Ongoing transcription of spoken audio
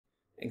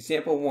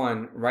Example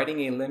 1, writing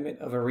a limit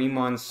of a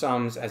Riemann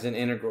sums as an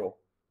integral.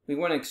 We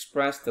want to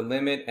express the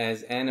limit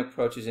as n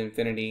approaches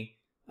infinity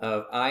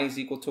of I is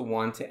equal to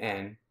 1 to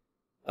n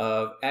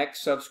of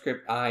x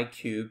subscript I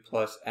cubed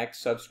plus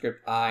x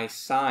subscript I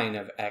sine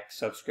of x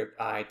subscript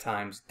I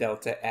times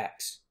delta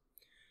x.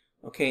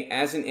 Okay,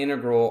 as an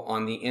integral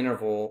on the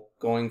interval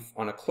going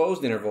on a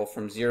closed interval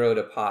from 0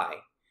 to pi.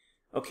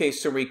 Okay,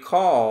 so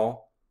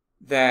recall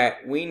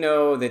that we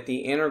know that the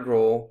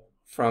integral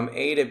from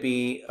a to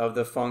b of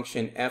the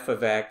function f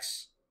of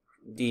x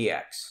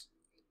dx.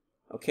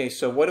 Okay,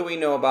 so what do we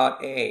know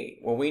about a?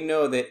 Well, we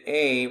know that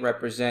a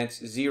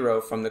represents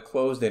 0 from the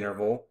closed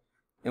interval,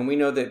 and we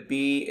know that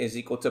b is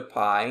equal to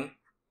pi,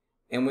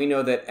 and we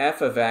know that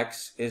f of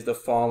x is the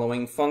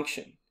following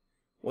function.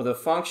 Well, the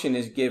function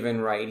is given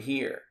right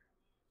here.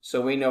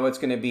 So we know it's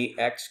going to be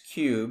x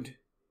cubed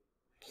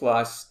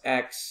plus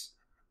x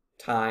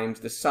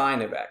times the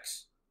sine of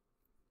x.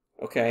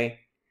 Okay?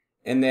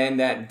 And then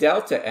that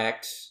delta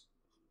x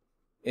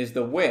is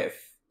the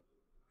width.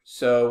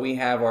 So we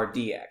have our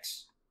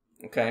dx.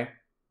 Okay?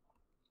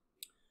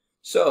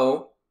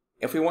 So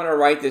if we want to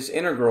write this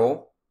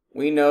integral,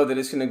 we know that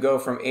it's going to go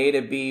from a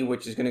to b,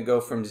 which is going to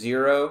go from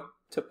 0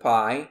 to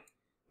pi.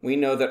 We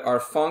know that our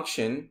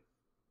function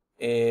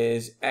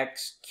is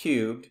x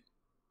cubed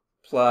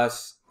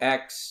plus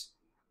x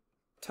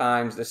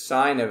times the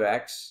sine of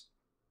x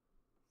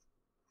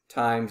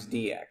times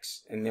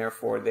dx. And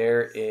therefore,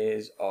 there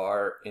is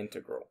our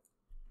integral.